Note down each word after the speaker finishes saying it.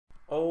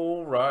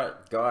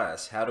Alright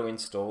guys, how to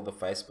install the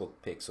Facebook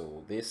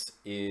Pixel. This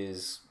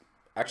is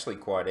actually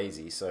quite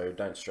easy, so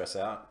don't stress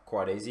out,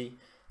 quite easy.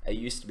 It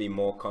used to be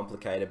more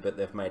complicated, but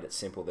they've made it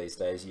simple these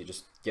days. You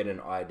just get an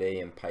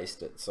ID and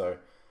paste it. So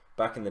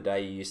back in the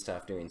day you used to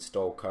have to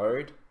install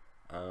code,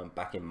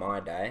 back in my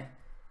day,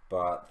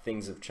 but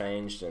things have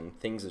changed and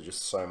things are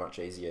just so much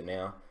easier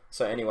now.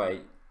 So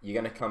anyway,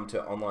 you're going to come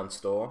to online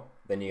store,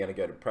 then you're going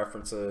to go to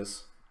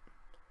preferences,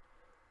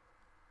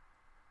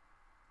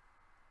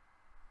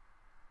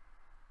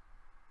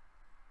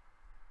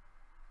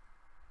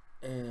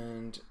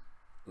 and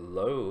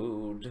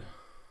load,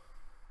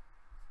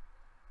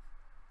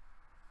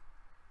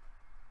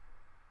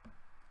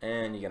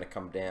 and you're going to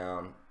come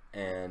down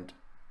and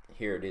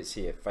here it is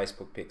here,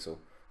 Facebook Pixel.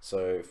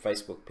 So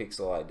Facebook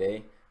Pixel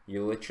ID,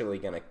 you're literally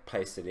going to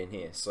paste it in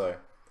here. So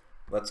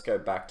let's go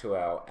back to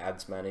our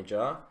ads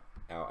manager,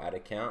 our ad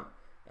account,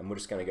 and we're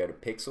just going to go to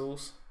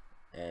pixels,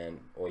 and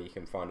or you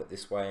can find it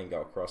this way and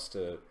go across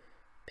to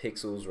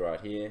pixels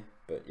right here.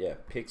 But yeah,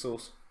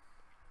 pixels,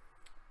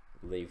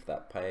 leave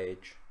that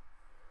page.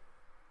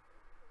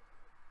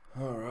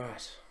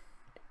 Alright,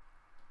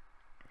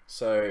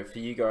 so for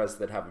you guys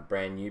that have a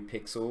brand new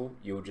pixel,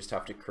 you'll just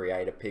have to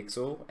create a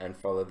pixel and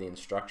follow the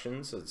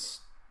instructions.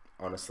 It's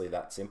honestly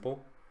that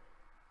simple.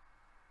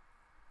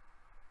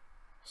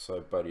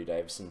 So Bodie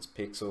Davison's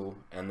pixel,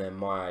 and then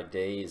my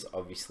ID is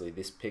obviously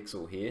this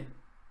pixel here.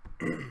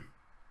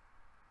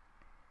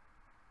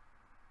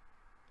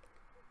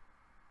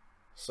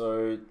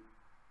 So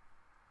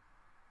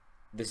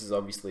this is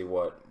obviously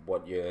what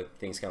your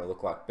thing's going to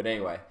look like, but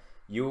anyway,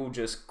 you'll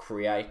just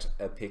create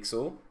a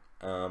pixel,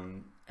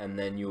 and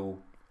then you'll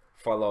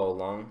follow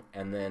along,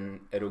 and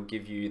then it'll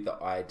give you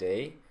the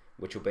ID,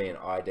 which will be an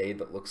ID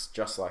that looks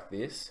just like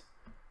this.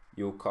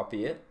 You'll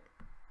copy it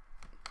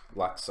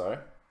like so,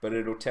 but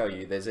it'll tell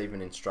you there's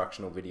even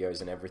instructional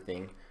videos and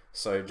everything,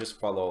 so just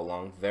follow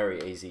along.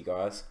 Very easy,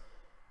 guys.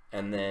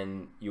 And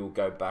then you'll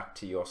go back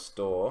to your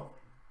store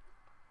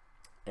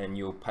and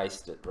you'll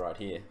paste it right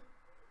here,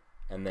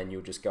 and then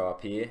you'll just go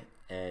up here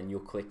and you'll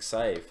click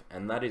save,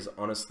 and that is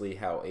honestly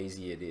how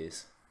easy it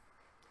is.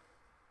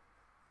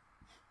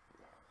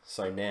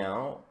 So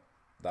now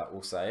that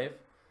will save,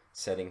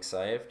 settings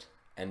saved,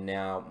 and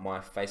now my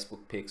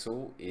Facebook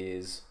Pixel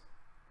is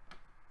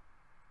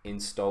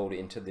installed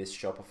into this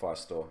Shopify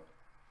store.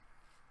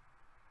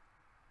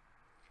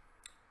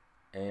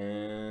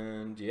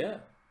 And yeah,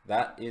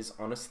 that is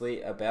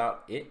honestly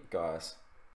about it, guys.